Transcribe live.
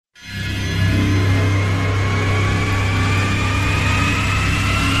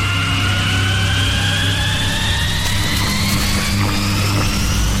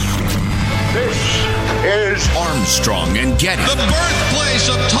get it. The birthplace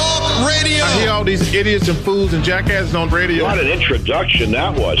of talk radio. I hear all these idiots and fools and jackasses on radio. What an introduction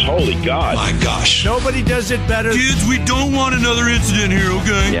that was. Holy God. My gosh. Nobody does it better. Kids, we don't want another incident here,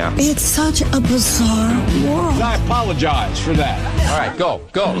 okay? Yeah. It's such a bizarre world. I apologize for that. All right, go.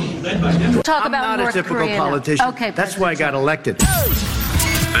 Talk I'm about not North a typical Korea. politician. Okay, that's why I got elected.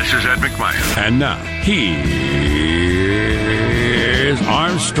 This is Ed McMahon. And now, here's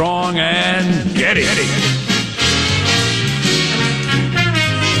Armstrong and Getty.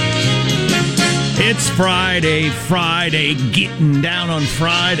 It's Friday, getting down on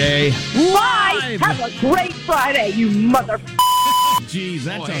Friday. Live! Have a great Friday, you mother... Jeez,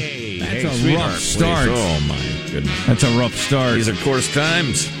 that's a sweetheart, rough start. Please. Oh, my goodness. That's a rough start. These are course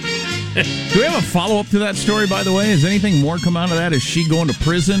times. Do we have a follow-up to that story, by the way? Has anything more come out of that? Is she going to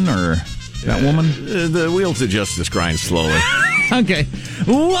prison, or that woman? The wheels of justice grind slowly. Okay.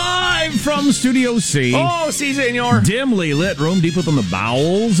 Live from Studio C. Oh, si, senor. Dimly lit room deep within the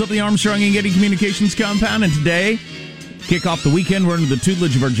bowels of the Armstrong and Getty Communications compound. And today, kick off the weekend, we're under the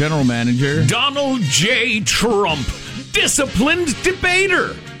tutelage of our general manager, Donald J. Trump, disciplined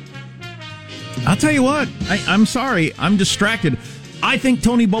debater. I'll tell you what, I'm sorry, I'm distracted. I think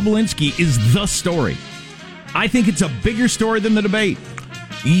Tony Bobulinski is the story. I think it's a bigger story than the debate.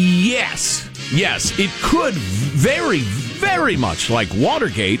 Yes, it could very, very much like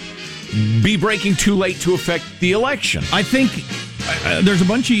Watergate be breaking too late to affect the election. I think there's a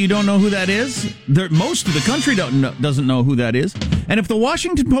bunch of you don't know who that is. Most of the country doesn't know who that is. And if the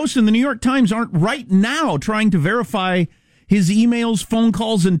Washington Post and the New York Times aren't right now trying to verify his emails, phone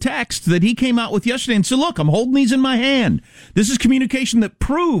calls, and texts that he came out with yesterday and said, look, I'm holding these in my hand. This is communication that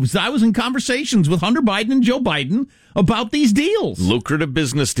proves that I was in conversations with Hunter Biden and Joe Biden about these deals. Lucrative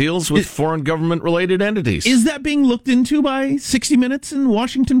business deals with foreign government-related entities. Is that being looked into by 60 Minutes and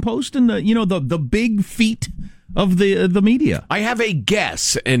Washington Post and the big feet of the media? I have a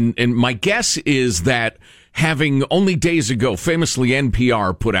guess, and my guess is that having only days ago, famously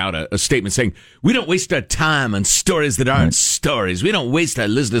NPR put out a statement saying, we don't waste our time on stories that aren't stories. We don't waste our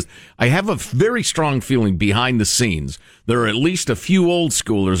listeners. I have a very strong feeling behind the scenes there are at least a few old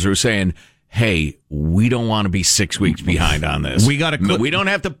schoolers who are saying, hey, we don't want to be 6 weeks behind on this. We don't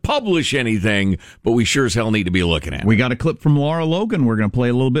have to publish anything, but we sure as hell need to be looking at it. We got a clip from Laura Logan we're going to play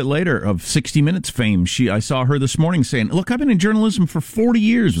a little bit later of 60 Minutes fame. I saw her this morning saying, look, I've been in journalism for 40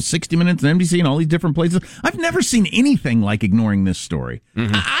 years with 60 Minutes and NBC and all these different places. I've never seen anything like ignoring this story.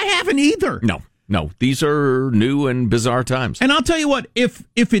 Mm-hmm. I haven't either. No, these are new and bizarre times. And I'll tell you what, if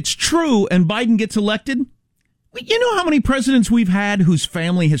it's true and Biden gets elected, you know how many presidents we've had whose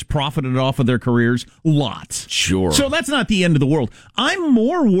family has profited off of their careers? Lots. Sure. So that's not the end of the world. I'm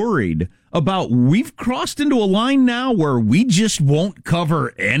more worried about we've crossed into a line now where we just won't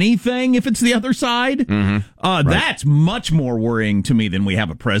cover anything if it's the other side. Mm-hmm. Right. That's much more worrying to me than we have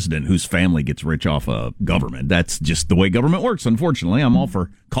a president whose family gets rich off of government. That's just the way government works, unfortunately. I'm all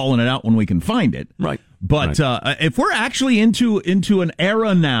for calling it out when we can find it. Right. But if we're actually into an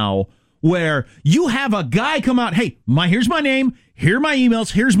era now where you have a guy come out, hey, here's my name, here are my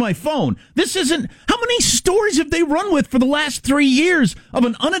emails, here's my phone. This isn't, how many stories have they run with for the last 3 years of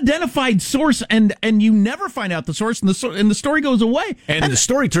an unidentified source and you never find out the source and the story goes away. And the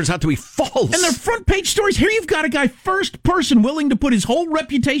story turns out to be false. And they're front page stories. Here you've got a guy, first person, willing to put his whole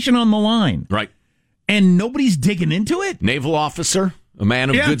reputation on the line. Right. And nobody's digging into it. Naval officer, a man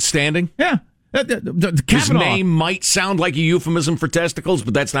of good standing. Yeah. His name might sound like a euphemism for testicles,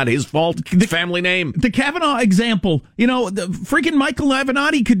 but that's not his fault. The family name. The Kavanaugh example, the freaking Michael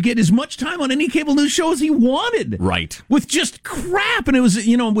Avenatti could get as much time on any cable news show as he wanted. Right. With just crap. And it was,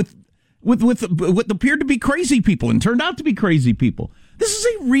 with what appeared to be crazy people and turned out to be crazy people. This is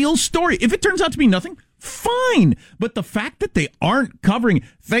a real story. If it turns out to be nothing, fine. But the fact that they aren't covering,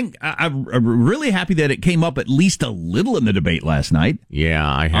 I'm really happy that it came up at least a little in the debate last night. Yeah,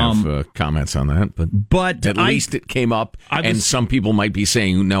 I have comments on that. But at least it came up, and some people might be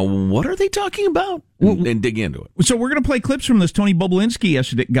saying, now, what are they talking about? And dig into it. So we're going to play clips from this Tony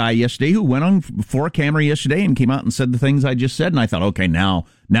Bobulinski guy yesterday who went on before a camera yesterday and came out and said the things I just said. And I thought, okay, now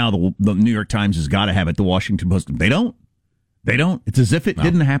the New York Times has got to have it. The Washington Post, they don't. It's as if it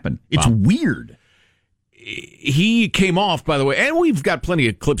didn't happen. It's weird. He came off, by the way, and we've got plenty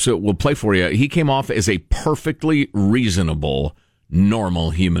of clips that we'll play for you. He came off as a perfectly reasonable,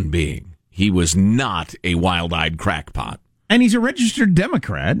 normal human being. He was not a wild-eyed crackpot. And he's a registered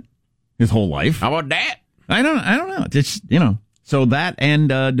Democrat his whole life. How about that? I don't know. It's so that and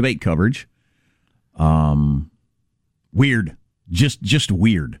debate coverage. Weird. Just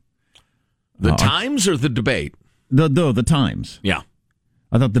weird. The Times or the debate? The Times. Yeah.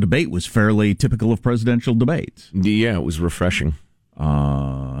 I thought the debate was fairly typical of presidential debates. Yeah, it was refreshing.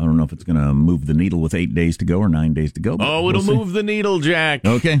 I don't know if it's going to move the needle with 8 days to go or 9 days to go. Oh, it'll move the needle, Jack.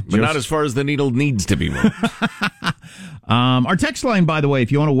 Okay. But not as far as the needle needs to be moved. Our text line, by the way,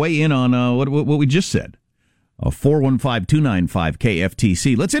 if you want to weigh in on what we just said,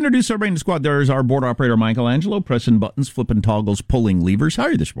 415-295-KFTC. Let's introduce our brain squad. There's our board operator, Michelangelo, pressing buttons, flipping toggles, pulling levers. How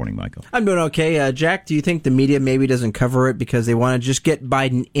are you this morning, Michael? I'm doing okay. Jack, do you think the media maybe doesn't cover it because they want to just get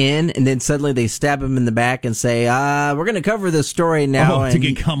Biden in, and then suddenly they stab him in the back and say, we're going to cover this story now. To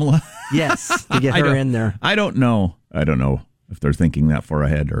get Kamala? Yes, to get her in there. I don't know if they're thinking that far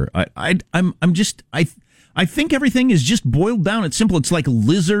ahead. Or I think everything is just boiled down. It's simple. It's like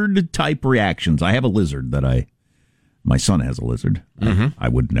lizard-type reactions. I have a lizard my son has a lizard. Mm-hmm. I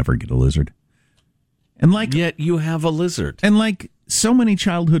would never get a lizard. And yet you have a lizard. And like so many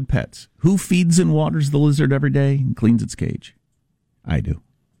childhood pets, who feeds and waters the lizard every day and cleans its cage? I do.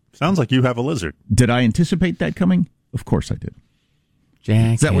 Sounds like you have a lizard. Did I anticipate that coming? Of course I did.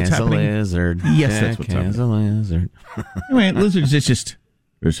 Jack is that what's happening? A lizard. Yes, Jack that's what's happening. A lizard. Anyway, lizards, it's just,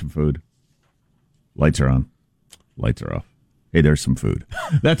 there's some food. Lights are on. Lights are off. Hey, there's some food.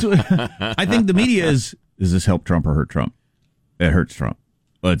 That's what I think the media is. Does this help Trump or hurt Trump? It hurts Trump.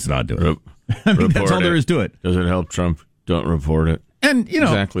 Let's not do it. I mean, that's all there is to it. Does it help Trump? Don't report it. And,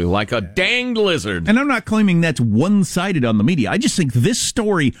 exactly like a danged lizard. And I'm not claiming that's one-sided on the media. I just think this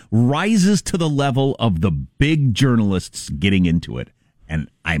story rises to the level of the big journalists getting into it. And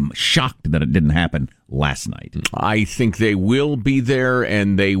I'm shocked that it didn't happen last night. I think they will be there,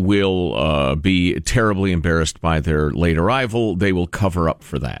 and they will be terribly embarrassed by their late arrival. They will cover up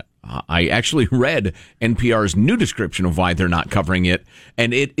for that. I actually read NPR's new description of why they're not covering it,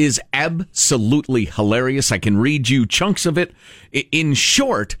 and it is absolutely hilarious. I can read you chunks of it. In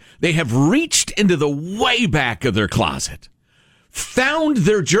short, they have reached into the way back of their closet, found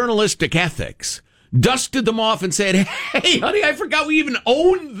their journalistic ethics, dusted them off and said, hey, honey, I forgot we even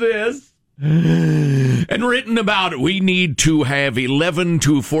owned this. And written about it. We need to have 11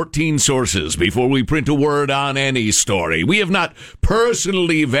 to 14 sources before we print a word on any story. We have not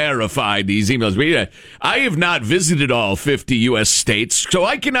personally verified these emails. I have not visited all 50 U.S. states, so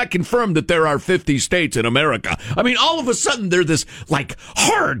I cannot confirm that there are 50 states in America. I mean, all of a sudden, they're this,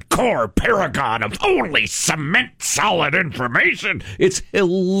 hardcore paragon of only cement solid information. It's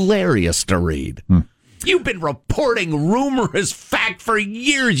hilarious to read. You've been reporting rumor as fact for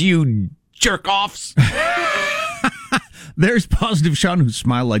years, you jerk-offs. There's Positive Sean, whose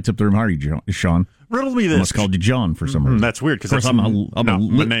smile lights up the room. How are you, Sean? Riddle me this. I almost called you John for some reason. That's weird, because I'm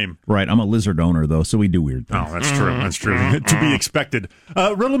a name. Right, I'm a lizard owner, though, so we do weird things. Oh, that's true. That's true. To be expected.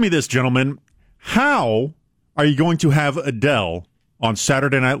 Riddle me this, gentlemen. How are you going to have Adele on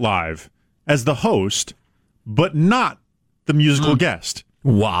Saturday Night Live as the host, but not the musical guest?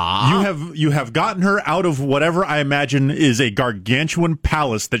 Wow. You have gotten her out of whatever I imagine is a gargantuan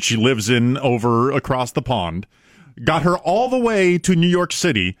palace that she lives in over across the pond. Got her all the way to New York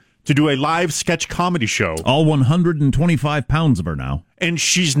City to do a live sketch comedy show. All 125 pounds of her now. And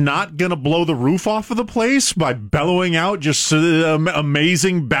she's not going to blow the roof off of the place by bellowing out just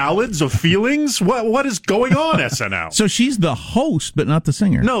amazing ballads of feelings? What is going on, SNL? So she's the host, but not the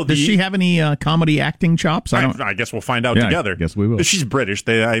singer. No. Does she have any comedy acting chops? I guess we'll find out together. I guess we will. She's British.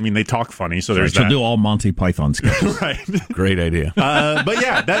 They talk funny, so there's that. She'll do all Monty Python sketches. Right. Great idea. But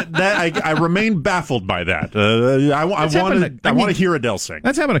yeah, I remain baffled by that. I want to hear Adele sing.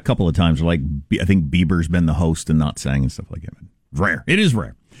 That's happened a couple of times. I think Bieber's been the host and not sang and stuff like that. Rare. It is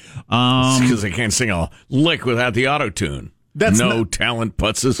rare. Because they can't sing a lick without the auto-tune. That's talent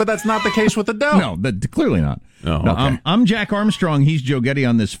putzes. But that's not the case with Adele. No, clearly not. Oh, okay. I'm Jack Armstrong. He's Joe Getty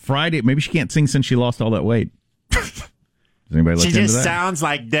on this Friday. Maybe she can't sing since she lost all that weight. Does anybody look into that? She just sounds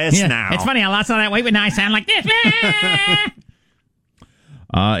like this now. It's funny. I lost all that weight, but now I sound like this.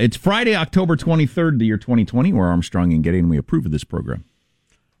 It's Friday, October 23rd, the year 2020. We're Armstrong and Getty, and we approve of this program.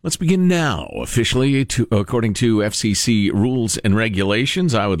 Let's begin now. Officially, according to FCC rules and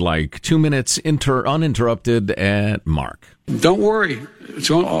regulations, I would like 2 minutes uninterrupted at Mark. Don't worry. It's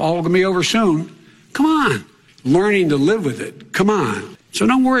all going to be over soon. Come on. Learning to live with it. Come on. So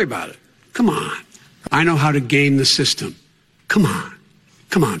don't worry about it. Come on. I know how to game the system. Come on.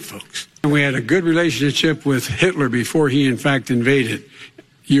 Come on, folks. And we had a good relationship with Hitler before he, in fact, invaded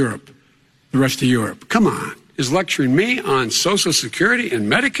Europe, the rest of Europe. Come on. Is lecturing me on Social Security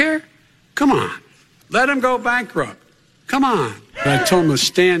and Medicare? Come on. Let him go bankrupt. Come on. I told him to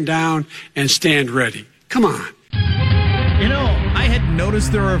stand down and stand ready. Come on. I had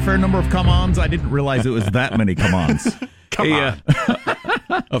noticed there were a fair number of come-ons. I didn't realize it was that many come-ons. Come on.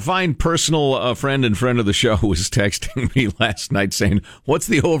 A fine personal friend and friend of the show was texting me last night saying, "What's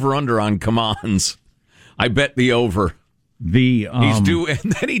the over/under on come-ons?" I bet the over. He's due, and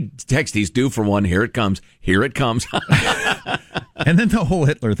then he texts, "He's due for one. Here it comes. Here it comes." And then the whole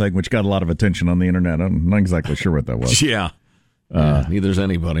Hitler thing, which got a lot of attention on the internet. I'm not exactly sure what that was. Yeah. Neither's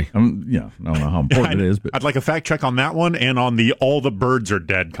anybody. I don't know how important it is. But I'd like a fact check on that one and on the "all the birds are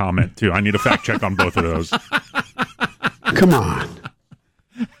dead" comment, too. I need a fact check on both of those. Come on.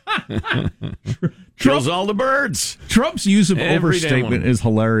 Kills all the birds. Trump's use of overstatement is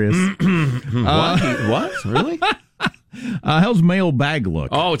hilarious. What? Really? How's mailbag look?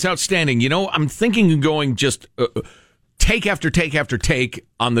 Oh, it's outstanding. You know, I'm thinking of going just take after take after take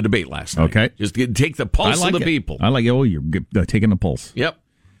on the debate last night. Okay. Just take the pulse of the people. I like it. Oh, you're taking the pulse. Yep.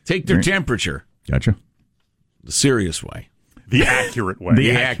 Take their temperature. Gotcha. The serious way. The accurate way.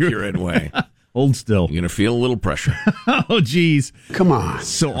 The accurate way. Hold still. You're going to feel a little pressure. Oh, geez. Come on.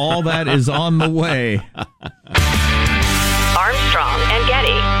 So all that is on the way. Armstrong and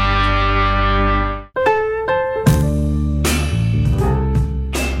Getty.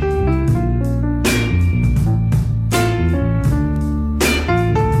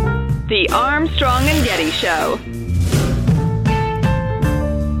 The Armstrong and Getty Show.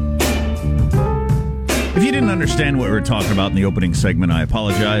 If you didn't understand what we were talking about in the opening segment, I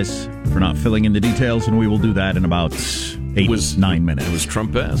apologize for not filling in the details, and we will do that in about 9 minutes. It was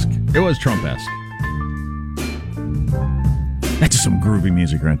Trump-esque. It was Trump-esque. That's just some groovy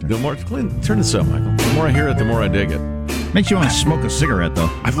music right there. The more, turn this up, Michael. The more I hear it, the more I dig it. Makes you want to smoke a cigarette, though.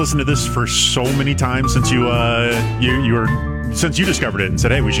 I've listened to this for so many times since since you discovered it and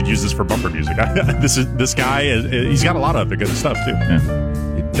said, "Hey, we should use this for bumper music." This guy, he's got a lot of the good stuff too. Yeah.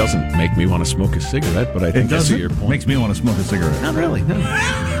 It doesn't make me want to smoke a cigarette, but I think I see your point. Makes me want to smoke a cigarette. Not really. No.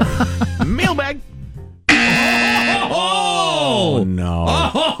 Mailbag. Oh no!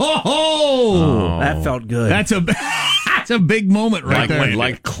 Oh, that felt good. That's a big moment right there.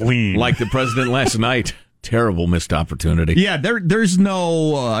 Like clean, like the president last night. Terrible missed opportunity. Yeah, there's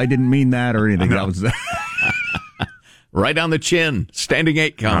no. I didn't mean that or anything. That was right on the chin, standing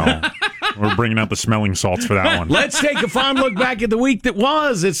 8 count. We're bringing out the smelling salts for that one. Let's take a fond look back at the week that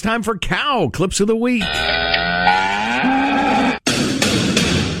was. It's time for Cow Clips of the Week. For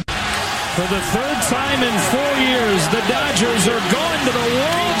the third time in 4 years, the Dodgers are going to the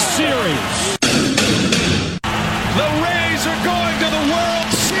World Series. The Rays are going to the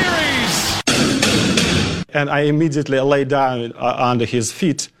World Series. And I immediately lay down under his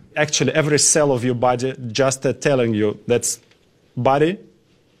feet. Actually, every cell of your body just telling you, that's body,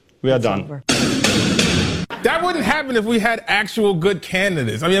 we are done. Over. That wouldn't happen if we had actual good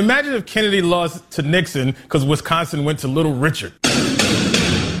candidates. I mean, imagine if Kennedy lost to Nixon because Wisconsin went to Little Richard.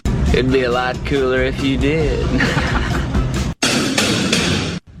 It'd be a lot cooler if you did.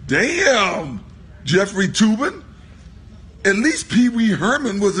 Damn, Jeffrey Toobin. At least Pee Wee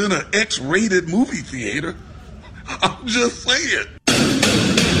Herman was in an X-rated movie theater. I'm just saying.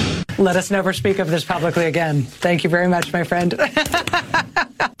 Let us never speak of this publicly again. Thank you very much, my friend.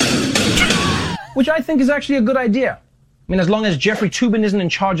 Which I think is actually a good idea. I mean, as long as Jeffrey Toobin isn't in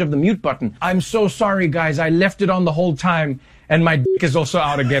charge of the mute button. I'm so sorry, guys. I left it on the whole time, and my dick is also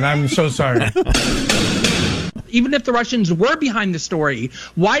out again. I'm so sorry. Even if the Russians were behind the story,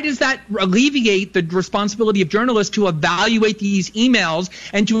 why does that alleviate the responsibility of journalists to evaluate these emails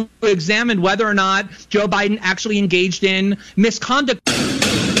and to examine whether or not Joe Biden actually engaged in misconduct?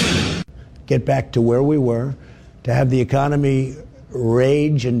 Get back to where we were, to have the economy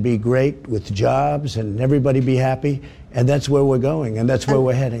rage and be great with jobs and everybody be happy. And that's where we're going, and that's where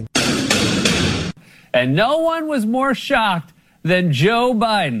we're heading. And no one was more shocked than Joe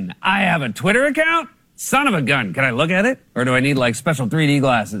Biden. I have a Twitter account? Son of a gun. Can I look at it? Or do I need, like, special 3D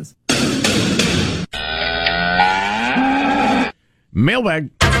glasses?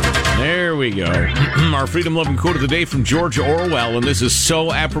 Mailbag. There we go. Our freedom-loving quote of the day from George Orwell, and this is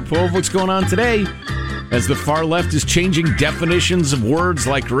so apropos of what's going on today, as the far left is changing definitions of words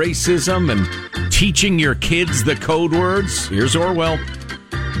like racism and teaching your kids the code words. Here's Orwell.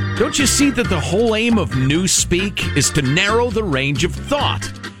 Don't you see that the whole aim of newspeak is to narrow the range of thought?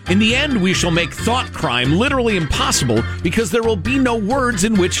 In the end, we shall make thought crime literally impossible because there will be no words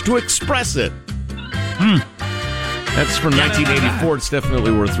in which to express it. That's from 1984. It's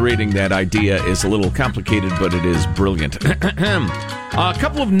definitely worth reading. That idea is a little complicated, but it is brilliant. A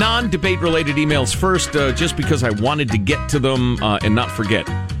couple of non-debate related emails first, just because I wanted to get to them and not forget.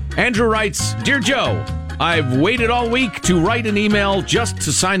 Andrew writes, Dear Joe, I've waited all week to write an email just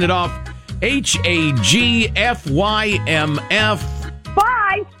to sign it off. HAGFYMF.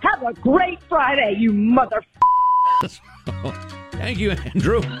 Bye. Have a great Friday, you mother. Thank you,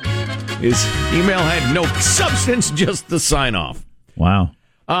 Andrew. His email had no substance, just the sign-off. Wow.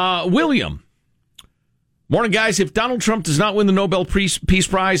 William. Morning, guys. If Donald Trump does not win the Nobel Peace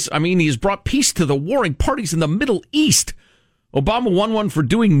Prize, I mean, he has brought peace to the warring parties in the Middle East. Obama won one for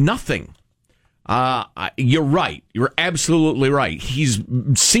doing nothing. You're right. You're absolutely right. He's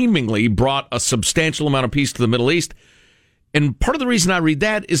seemingly brought a substantial amount of peace to the Middle East. And part of the reason I read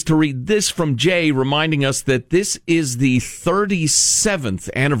that is to read this from Jay, reminding us that this is the 37th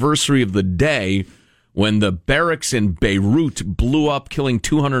anniversary of the day when the barracks in Beirut blew up, killing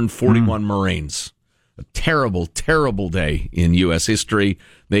 241 Marines. A terrible, terrible day in U.S. history.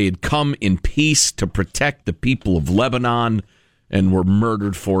 They had come in peace to protect the people of Lebanon and were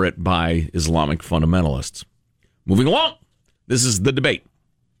murdered for it by Islamic fundamentalists. Moving along, this is the debate.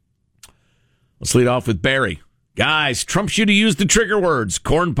 Let's lead off with Barry. Guys, Trump should have used the trigger words,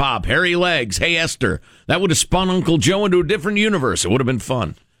 corn pop, hairy legs, hey Esther. That would have spun Uncle Joe into a different universe. It would have been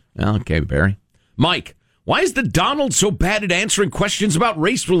fun. Okay, Barry. Mike, why is the Donald so bad at answering questions about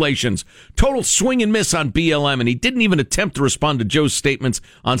race relations? Total swing and miss on BLM, and he didn't even attempt to respond to Joe's statements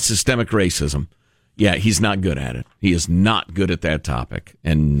on systemic racism. Yeah, he's not good at it. He is not good at that topic,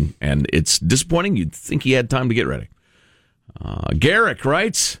 and it's disappointing. You'd think he had time to get ready. Garrick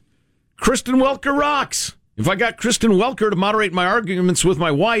writes, Kristen Welker rocks. If I got Kristen Welker to moderate my arguments with my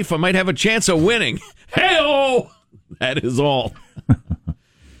wife, I might have a chance of winning. Hey-oh! That is all.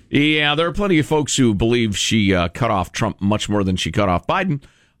 Yeah, there are plenty of folks who believe she cut off Trump much more than she cut off Biden.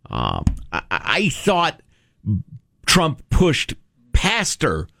 I thought Trump pushed past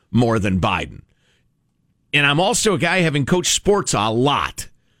her more than Biden. And I'm also a guy having coached sports a lot.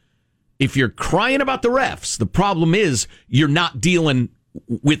 If you're crying about the refs, the problem is you're not dealing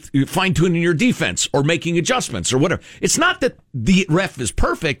with fine-tuning your defense or making adjustments or whatever. It's not that the ref is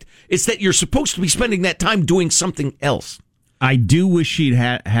perfect. It's that you're supposed to be spending that time doing something else. I do wish she'd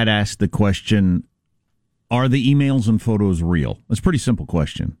had asked the question, are the emails and photos real? It's a pretty simple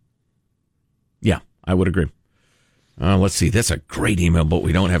question. Yeah, I would agree. Let's see. That's a great email, but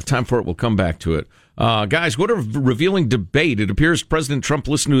we don't have time for it. We'll come back to it. Guys, what a revealing debate. It appears President Trump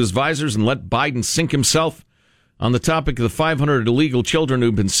listened to his advisors and let Biden sink himself on the topic of the 500 illegal children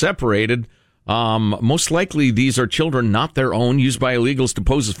who've been separated. Most likely these are children not their own, used by illegals to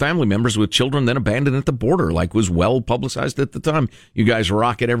pose as family members with children then abandoned at the border, like was well publicized at the time. You guys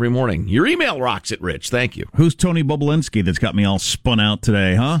rock it every morning. Your email rocks it, Rich. Thank you. Who's Tony Bobulinski that's got me all spun out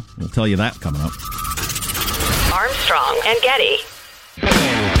today, huh? We'll tell you that coming up. Armstrong and Getty.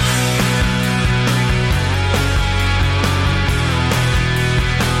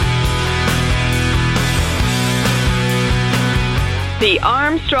 The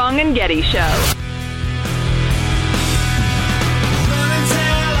Armstrong and Getty Show.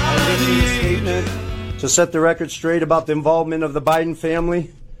 I'm making a statement to set the record straight about the involvement of the Biden family,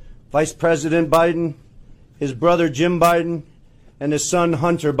 Vice President Biden, his brother Jim Biden, and his son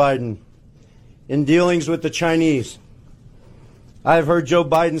Hunter Biden in dealings with the Chinese. I have heard Joe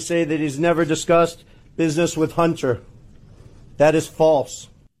Biden say that he's never discussed business with Hunter. That is false.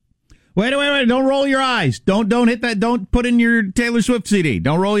 Wait. Don't roll your eyes. Don't hit that. Don't put in your Taylor Swift CD.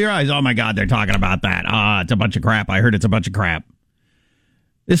 Don't roll your eyes. Oh, my God, they're talking about that. It's a bunch of crap. I heard it's a bunch of crap.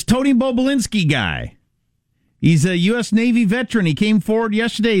 This Tony Bobulinski guy, he's a U.S. Navy veteran. He came forward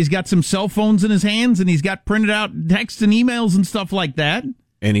yesterday. He's got some cell phones in his hands, and he's got printed out texts and emails and stuff like that.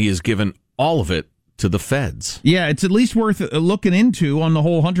 And he has given all of it to the feds. Yeah, it's at least worth looking into on the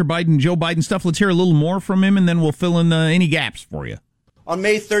whole Hunter Biden, Joe Biden stuff. Let's hear a little more from him, and then we'll fill in any gaps for you. On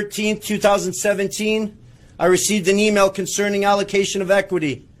May 13, 2017, I received an email concerning allocation of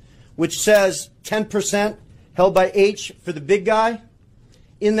equity, which says 10% held by H for the big guy.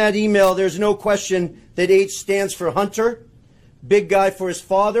 In that email, there's no question that H stands for Hunter, big guy for his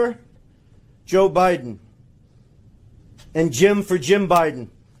father, Joe Biden, and Jim for Jim Biden.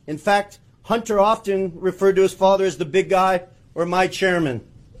 In fact, Hunter often referred to his father as the big guy or my chairman.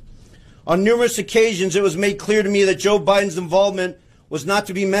 On numerous occasions, it was made clear to me that Joe Biden's involvement was not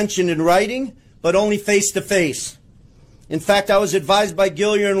to be mentioned in writing, but only face-to-face. In fact, I was advised by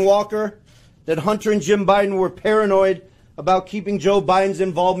Gillier and Walker that Hunter and Jim Biden were paranoid about keeping Joe Biden's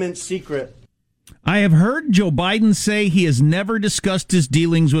involvement secret. I have heard Joe Biden say he has never discussed his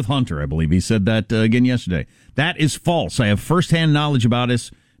dealings with Hunter. I believe he said that again yesterday. That is false. I have firsthand knowledge about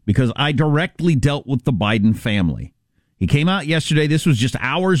this because I directly dealt with the Biden family. He came out yesterday. This was just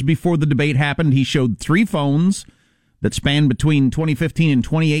hours before the debate happened. He showed 3 phones that spanned between 2015 and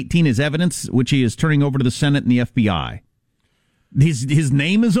 2018 as evidence, which he is turning over to the Senate and the FBI. His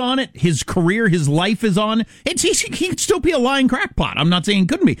name is on it. His career, his life is on it. He could still be a lying crackpot. I'm not saying he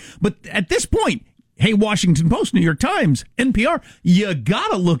couldn't be. But at this point, hey, Washington Post, New York Times, NPR, you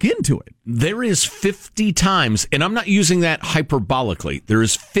got to look into it. There is 50 times, and I'm not using that hyperbolically, there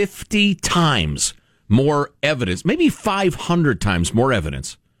is 50 times more evidence, maybe 500 times more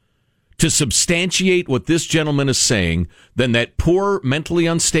evidence to substantiate what this gentleman is saying than that poor mentally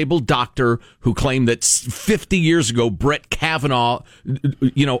unstable doctor who claimed that 50 years ago Brett Kavanaugh,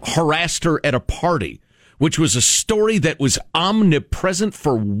 harassed her at a party, which was a story that was omnipresent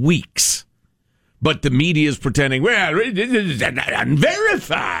for weeks. But the media is pretending, well, it's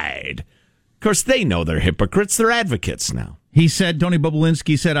unverified. Of course, they know they're hypocrites. They're advocates now. He said, Tony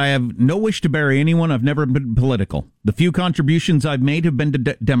Bobulinski said, I have no wish to bury anyone. I've never been political. The few contributions I've made have been to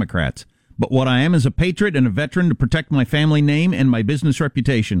Democrats. But what I am is a patriot and a veteran to protect my family name and my business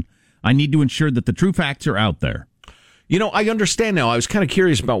reputation. I need to ensure that the true facts are out there. I understand now. I was kind of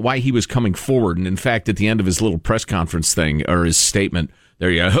curious about why he was coming forward. And in fact, at the end of his little press conference thing, or his statement,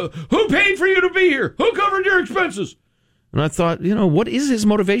 there you go. Who paid for you to be here? Who covered your expenses? And I thought, what is his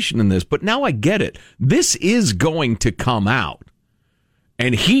motivation in this? But now I get it. This is going to come out.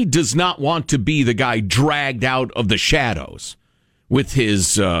 And he does not want to be the guy dragged out of the shadows with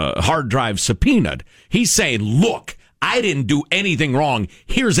his hard drive subpoenaed. He's saying, look, I didn't do anything wrong.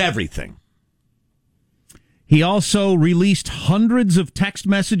 Here's everything. He also released hundreds of text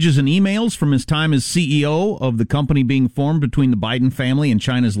messages and emails from his time as CEO of the company being formed between the Biden family and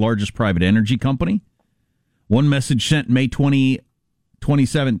China's largest private energy company. One message sent May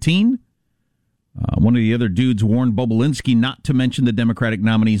 2017. One of the other dudes warned Bobulinski not to mention the Democratic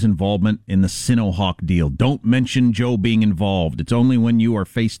nominee's involvement in the Sinohawk deal. Don't mention Joe being involved. It's only when you are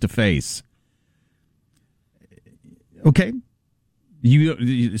face to face. Okay.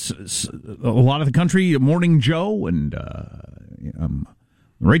 A lot of the country mourning Joe and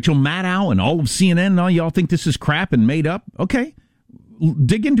Rachel Maddow and all of CNN and all y'all think this is crap and made up. Okay.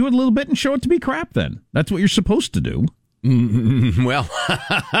 Dig into it a little bit and show it to be crap then. That's what you're supposed to do. Well,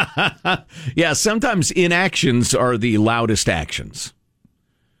 yeah, sometimes inactions are the loudest actions.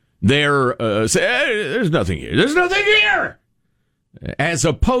 They're say, hey, there's nothing here. There's nothing here. As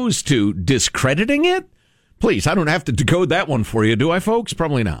opposed to discrediting it. Please, I don't have to decode that one for you, do I, folks?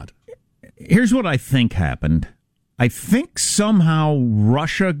 Probably not. Here's what I think happened. I think somehow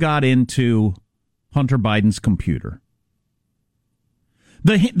Russia got into Hunter Biden's computer.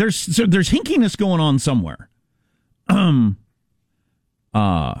 There's hinkiness going on somewhere. How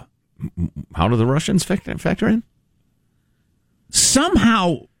do the Russians factor in?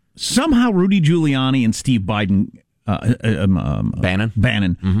 Somehow Rudy Giuliani and Steve Bannon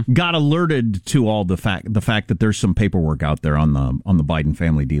got alerted to all the fact that there's some paperwork out there on the Biden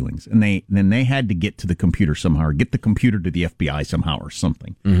family dealings, and they had to get to the computer somehow, or get the computer to the FBI somehow, or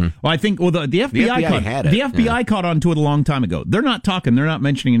something. Mm-hmm. Well, I think the FBI caught on to it a long time ago. They're not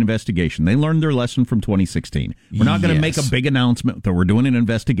mentioning an investigation. They learned their lesson from 2016. We're not going to make a big announcement that we're doing an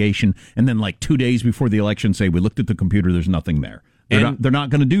investigation, and then like 2 days before the election say we looked at the computer, there's nothing there. They're not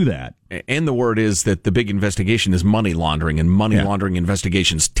going to do that. And the word is that the big investigation is money laundering, and money laundering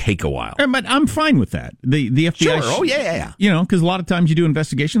investigations take a while. But I'm fine with that. The FBI... Sure. Oh, yeah. Because a lot of times you do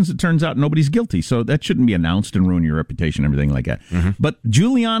investigations, it turns out nobody's guilty. So that shouldn't be announced and ruin your reputation and everything like that. Mm-hmm. But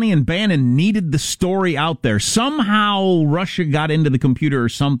Giuliani and Bannon needed the story out there. Somehow Russia got into the computer or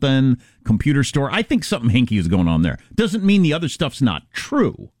something, computer store. I think something hinky is going on there. Doesn't mean the other stuff's not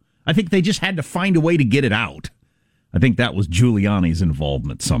true. I think they just had to find a way to get it out. I think that was Giuliani's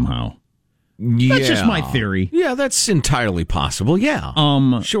involvement somehow. Yeah. That's just my theory. Yeah, that's entirely possible. Yeah.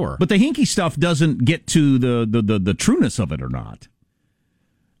 Sure. But the hinky stuff doesn't get to the trueness of it or not.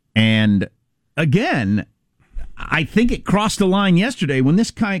 And again, I think it crossed the line yesterday when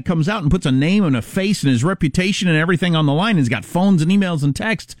this guy comes out and puts a name and a face and his reputation and everything on the line. He's got phones and emails and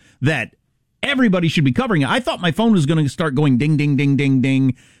texts that everybody should be covering it. I thought my phone was going to start going ding, ding, ding, ding,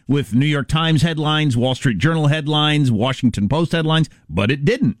 ding with New York Times headlines, Wall Street Journal headlines, Washington Post headlines, but it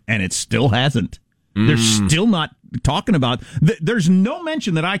didn't, and it still hasn't. They're still not talking about... There's no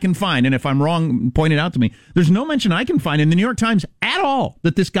mention that I can find, and if I'm wrong, point it out to me. There's no mention I can find in the New York Times at all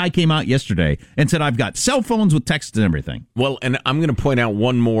that this guy came out yesterday and said, I've got cell phones with texts and everything. Well, and I'm going to point out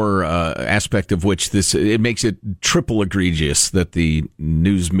one more aspect of which it makes it triple egregious that the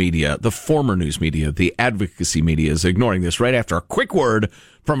news media, the former news media, the advocacy media is ignoring this right after a quick word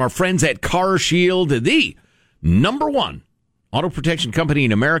from our friends at Car Shield, the #1 auto protection company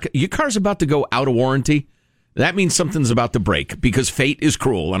in America. Your car's about to go out of warranty. That means something's about to break, because fate is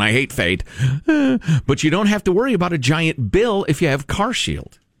cruel, and I hate fate. But you don't have to worry about a giant bill if you have Car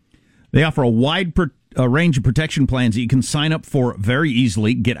Shield. They offer a wide range of protection plans that you can sign up for very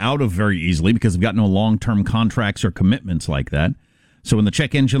easily, get out of very easily, because they've got no long-term contracts or commitments like that. So when the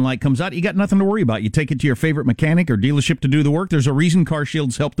check engine light comes out, you got nothing to worry about. You take it to your favorite mechanic or dealership to do the work. There's a reason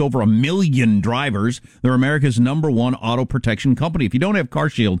CarShield's helped over 1 million drivers. They're America's #1 auto protection company. If you don't have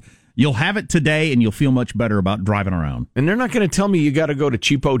CarShield, you'll have it today, and you'll feel much better about driving around. And they're not going to tell me you got to go to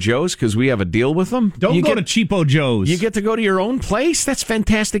Cheapo Joe's because we have a deal with them. Don't go to Cheapo Joe's. You get to go to your own place. That's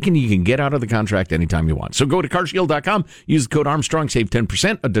fantastic, and you can get out of the contract anytime you want. So go to carshield.com, use the code Armstrong, save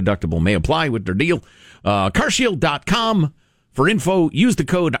 10%. A deductible may apply with their deal. Carshield.com for info. Use the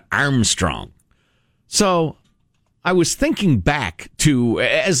code Armstrong. So I was thinking back to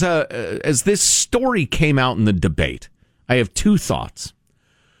as this story came out in the debate. I have two thoughts.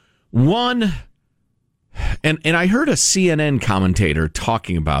 One, and I heard a CNN commentator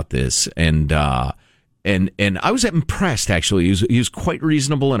talking about this, and I was impressed, actually. He was quite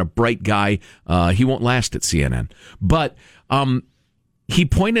reasonable and a bright guy. He won't last at CNN. But he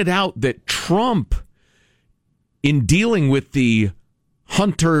pointed out that Trump, in dealing with the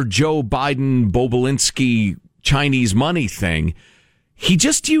Hunter, Joe Biden, Bobulinski Chinese money thing, he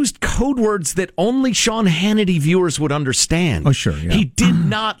just used code words that only Sean Hannity viewers would understand. Oh, sure, yeah. He did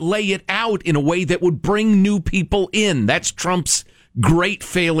not lay it out in a way that would bring new people in. That's Trump's great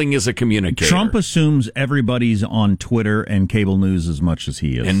failing as a communicator. Trump assumes everybody's on Twitter and cable news as much as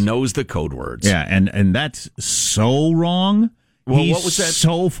he is. And knows the code words. Yeah, and that's so wrong. Well, He's what was that?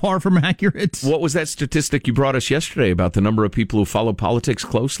 So far from accurate. What was that statistic you brought us yesterday about the number of people who follow politics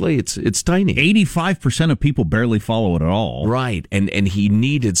closely? It's tiny. 85% of people barely follow it at all. Right, and he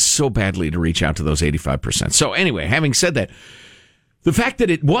needed so badly to reach out to those 85%. So anyway, having said that, the fact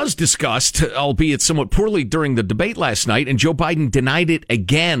that it was discussed, albeit somewhat poorly, during the debate last night, and Joe Biden denied it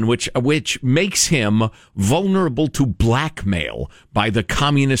again, which makes him vulnerable to blackmail by the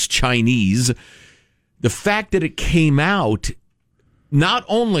communist Chinese. The fact that it came out not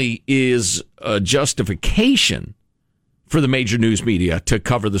only is a justification for the major news media to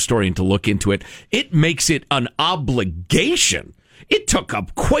cover the story and to look into it, it makes it an obligation. It took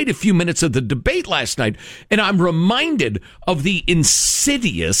up quite a few minutes of the debate last night, and I'm reminded of the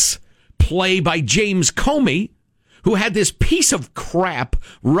insidious play by James Comey, who had this piece of crap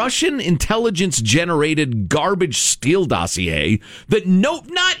Russian intelligence-generated garbage Steele dossier that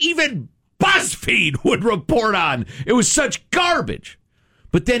not even BuzzFeed would report on. It was such garbage.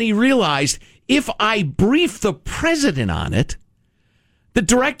 But then he realized, if I brief the president on it, the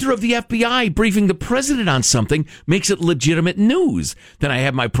director of the FBI briefing the president on something makes it legitimate news. Then I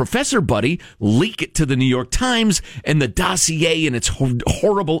have my professor buddy leak it to the New York Times, and the dossier and its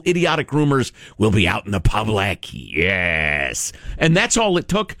horrible, idiotic rumors will be out in the public. Yes. And that's all it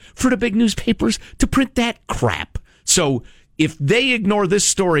took for the big newspapers to print that crap. So if they ignore this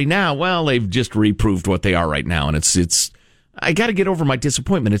story now, well, they've just reproved what they are right now. And it's I got to get over my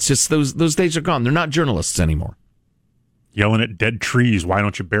disappointment. It's just those days are gone. They're not journalists anymore. Yelling at dead trees, why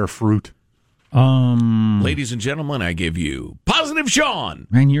don't you bear fruit? Ladies and gentlemen, I give you Positive Sean.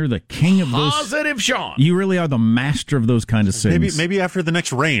 Man, you're the king of those. Positive Sean. You really are the master of those kind of things. Maybe after the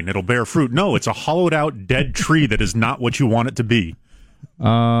next rain, it'll bear fruit. No, it's a hollowed out dead tree that is not what you want it to be.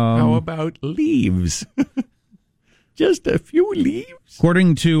 How about leaves? Just a few leaves.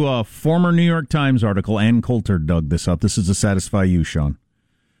 According to a former New York Times article, Ann Coulter dug this up. This is to satisfy you, Sean.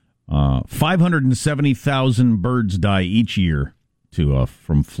 570,000 birds die each year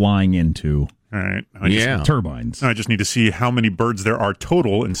from flying into turbines. I just need to see how many birds there are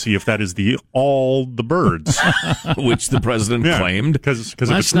total and see if that is all the birds. Which the president claimed. Because if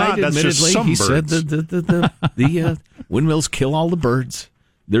it's not, that's just some he birds. said the windmills kill all the birds.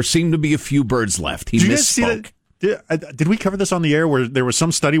 There seem to be a few birds left. He Did you guys see misspoke. that? Did we cover this on the air where there was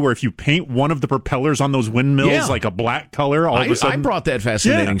some study where if you paint one of the propellers on those windmills like a black color, all of a sudden... I brought that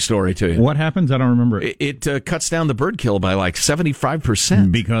fascinating story to you. What happens? I don't remember it. It cuts down the bird kill by like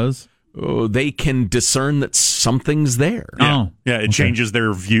 75%. Because? They can discern that something's there. Yeah, it changes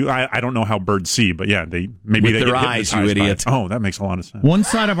their view. I don't know how birds see, but yeah, they With get their eyes, you hypnotized by idiot. it. Oh, that makes a lot of sense. One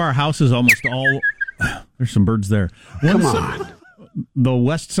side of our house is almost all... There's some birds there. Come on. The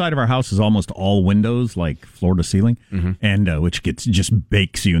west side of our house is almost all windows, like floor to ceiling, and which just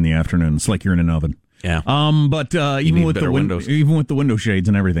bakes you in the afternoon. It's like you're in an oven. Yeah. But even with the window shades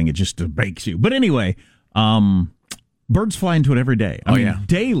and everything, it just bakes you. But anyway, birds fly into it every day. I mean,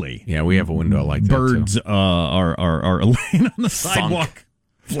 daily. Yeah, we have a window like that. Birds are laying on the sidewalk,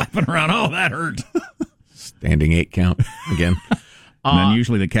 flapping around. Oh, that hurt. Standing 8 count again. And then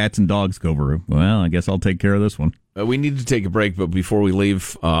usually the cats and dogs go over. Well, I guess I'll take care of this one. We need to take a break, but before we leave,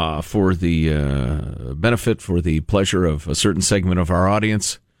 for the benefit, for the pleasure of a certain segment of our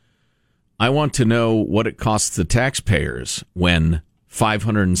audience, I want to know what it costs the taxpayers when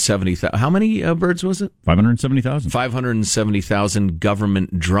 570,000. How many birds was it? 570,000. 570,000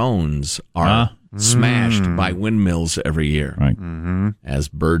 government drones are smashed by windmills every year. Right. As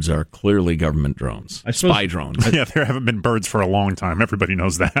birds are clearly government drones. Spy drones. Yeah, there haven't been birds for a long time. Everybody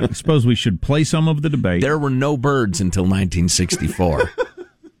knows that. I suppose we should play some of the debate. There were no birds until 1964.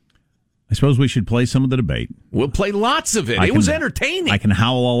 I suppose we should play some of the debate. We'll play lots of it. It was entertaining. I can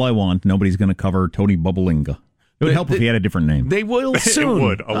howl all I want. Nobody's going to cover Tony Bubblinga. It would help if he had a different name. They will soon. It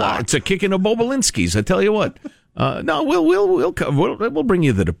would, a lot. It's a kick in the Bobolinskis, I tell you what. No, we'll bring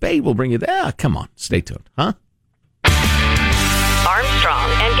you the debate. We'll bring you the... come on, stay tuned, huh? Armstrong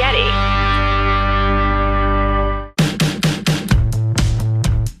and Getty.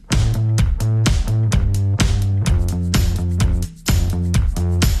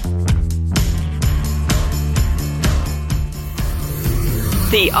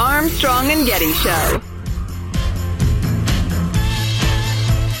 The Armstrong and Getty Show.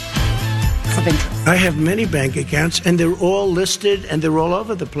 I have many bank accounts, and they're all listed, and they're all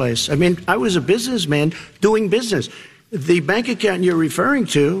over the place. I mean, I was a businessman doing business. The bank account you're referring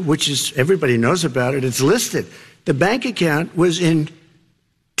to, which is everybody knows about it, it's listed. The bank account was in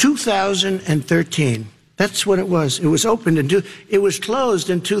 2013. That's what it was. It was opened it was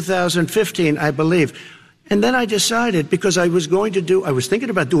closed in 2015, I believe. And then I decided, because I was thinking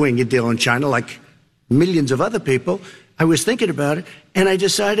about doing a deal in China like millions of other people. I was thinking about it, and I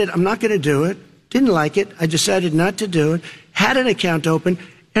decided I'm not going to do it. Didn't like it. I decided not to do it. Had an account open,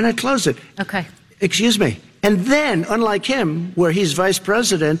 and I closed it. Okay. Excuse me. And then, unlike him, where he's vice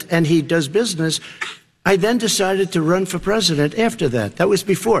president and he does business, I then decided to run for president after that. That was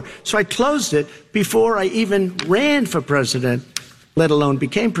before. So I closed it before I even ran for president, let alone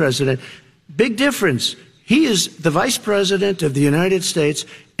became president. Big difference. He is the vice president of the United States,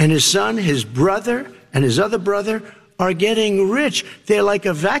 and his son, his brother, and his other brother are getting rich. They're like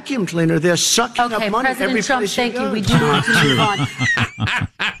a vacuum cleaner. They're sucking up money. President Trump, thank you. We do need to move on.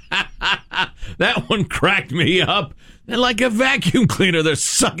 That one cracked me up. They're like a vacuum cleaner. They're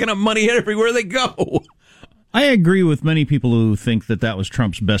sucking up money everywhere they go. I agree with many people who think that was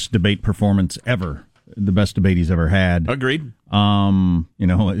Trump's best debate performance ever. The best debate he's ever had. Agreed. And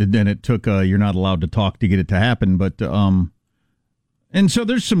it took you're not allowed to talk to get it to happen, but and so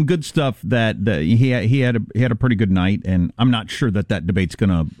there's some good stuff that he had a pretty good night, and I'm not sure that debate's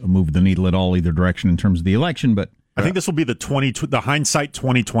going to move the needle at all either direction in terms of the election, but I think this will be the hindsight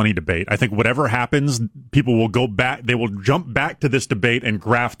 2020 debate. I think whatever happens, people will go back. They will jump back to this debate and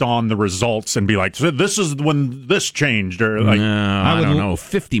graft on the results and be like, so "This is when this changed." Or like, I don't know.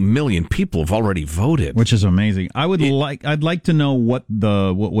 50 million people have already voted, which is amazing. I'd like to know what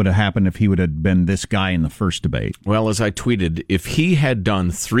would have happened if he would have been this guy in the first debate. Well, as I tweeted, if he had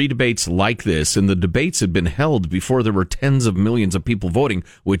done 3 debates like this, and the debates had been held before there were tens of millions of people voting,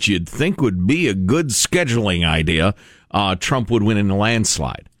 which you'd think would be a good scheduling idea. Trump would win in a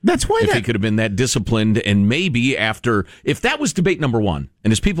landslide. That's why if he could have been that disciplined, and maybe if that was debate number 1,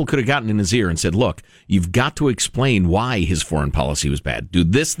 and his people could have gotten in his ear and said, "Look, you've got to explain why his foreign policy was bad. Do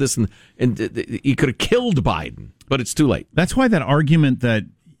this, and he could have killed Biden." But it's too late. That's why that argument that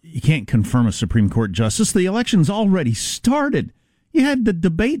you can't confirm a Supreme Court justice, the election's already started. You had the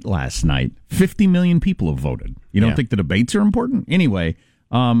debate last night. 50 million people have voted. You don't think the debates are important? Anyway.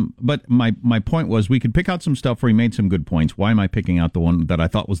 But my point was we could pick out some stuff where he made some good points. Why am I picking out the one that I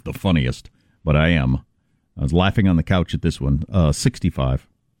thought was the funniest? But I am. I was laughing on the couch at this one. 65.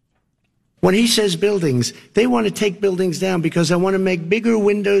 When he says buildings, they want to take buildings down because I want to make bigger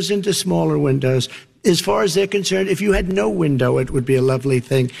windows into smaller windows. As far as they're concerned, if you had no window, it would be a lovely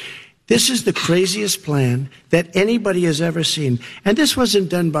thing. This is the craziest plan that anybody has ever seen. And this wasn't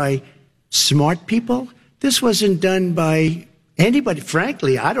done by smart people. This wasn't done by anybody.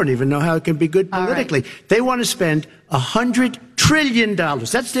 Frankly, I don't even know how it can be good politically. Right. They want to spend $100 trillion.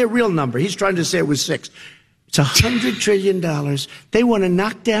 That's their real number. He's trying to say it was 6. It's $100 trillion. They want to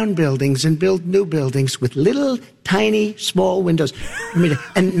knock down buildings and build new buildings with little, tiny, small windows.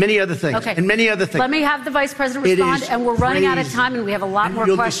 And many other things. Okay. And many other things. Let me have the Vice President respond, and we're running out of time, and we have a lot more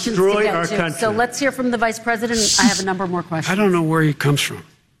questions to get to. Country. So let's hear from the Vice President. I have a number more questions. I don't know where he comes from.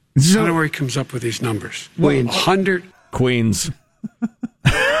 I don't know where he comes up with these numbers. 100 Queens.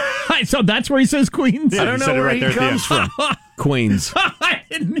 So that's where he says Queens? I don't know where he comes from. Queens. I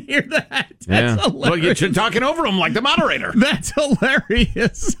didn't hear that. That's hilarious. Well, you're talking over him like the moderator. That's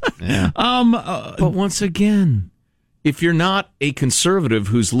hilarious. Yeah. But once again, if you're not a conservative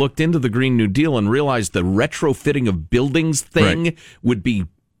who's looked into the Green New Deal and realized the retrofitting of buildings thing would be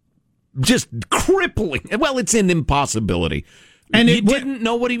just crippling. Well, it's an impossibility. And he didn't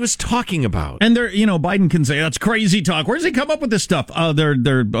know what he was talking about. And Biden can say that's crazy talk. Where does he come up with this stuff? I'll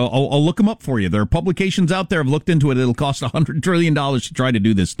look them up for you. There are publications out there. I've looked into it. It'll cost $100 trillion to try to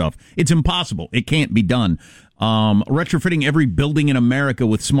do this stuff. It's impossible. It can't be done. Retrofitting every building in America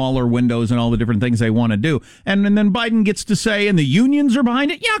with smaller windows and all the different things they want to do. And then Biden gets to say, and the unions are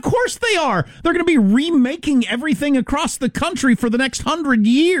behind it. Yeah, of course they are. They're going to be remaking everything across the country for the next 100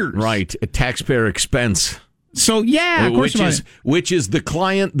 years. Right. At taxpayer expense. So, yeah, of course. Which is the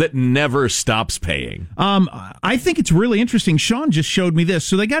client that never stops paying. I think it's really interesting. Sean just showed me this.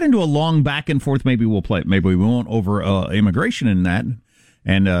 So they got into a long back and forth. Maybe we'll play it. Maybe we won't, over immigration and that.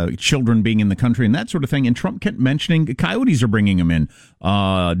 And children being in the country and that sort of thing. And Trump kept mentioning coyotes are bringing them in.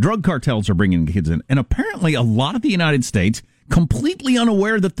 Drug cartels are bringing kids in. And apparently a lot of the United States, completely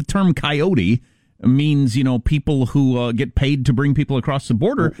unaware that the term coyote means, people who get paid to bring people across the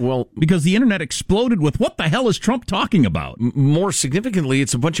border. Well, because the internet exploded with what the hell is Trump talking about? More significantly,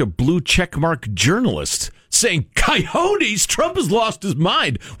 it's a bunch of blue checkmark journalists saying, coyotes? Trump has lost his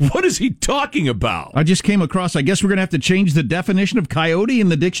mind. What is he talking about? I just came across, I guess we're going to have to change the definition of coyote in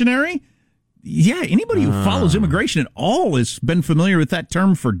the dictionary. Yeah, anybody who follows immigration at all has been familiar with that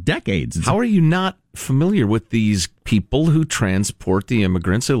term for decades. How are you not familiar with these people who transport the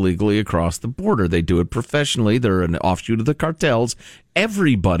immigrants illegally across the border? They do it professionally. They're an offshoot of the cartels.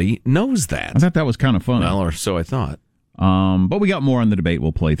 Everybody knows that. I thought that was kind of funny. Well, or so I thought. But we got more on the debate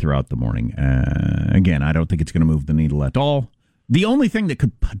we'll play throughout the morning. Again, I don't think it's going to move the needle at all. The only thing that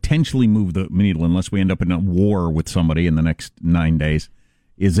could potentially move the needle, unless we end up in a war with somebody in the next 9 days,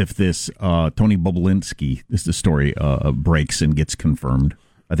 is if this Tony Bobulinski, this is the story, breaks and gets confirmed.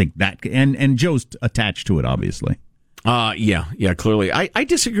 I think that, and Joe's attached to it, obviously. Yeah, clearly. I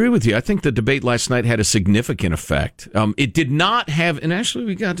disagree with you. I think the debate last night had a significant effect. It did not have, and actually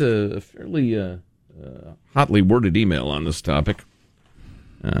we got a fairly hotly worded email on this topic.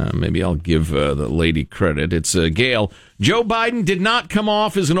 Maybe I'll give the lady credit. It's Gail. Joe Biden did not come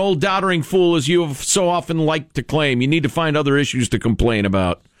off as an old doddering fool as you have so often liked to claim. You need to find other issues to complain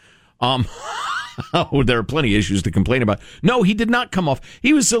about. There are plenty of issues to complain about. No, he did not come off.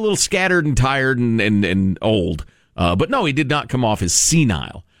 He was a little scattered and tired and old. But no, he did not come off as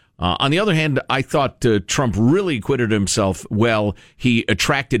senile. On the other hand, I thought Trump really acquitted himself well. He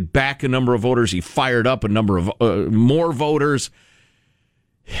attracted back a number of voters. He fired up a number of more voters.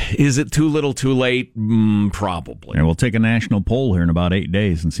 Is it too little, too late? Probably. And we'll take a national poll here in about 8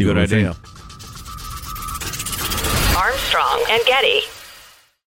 days and see what we think. Armstrong and Getty.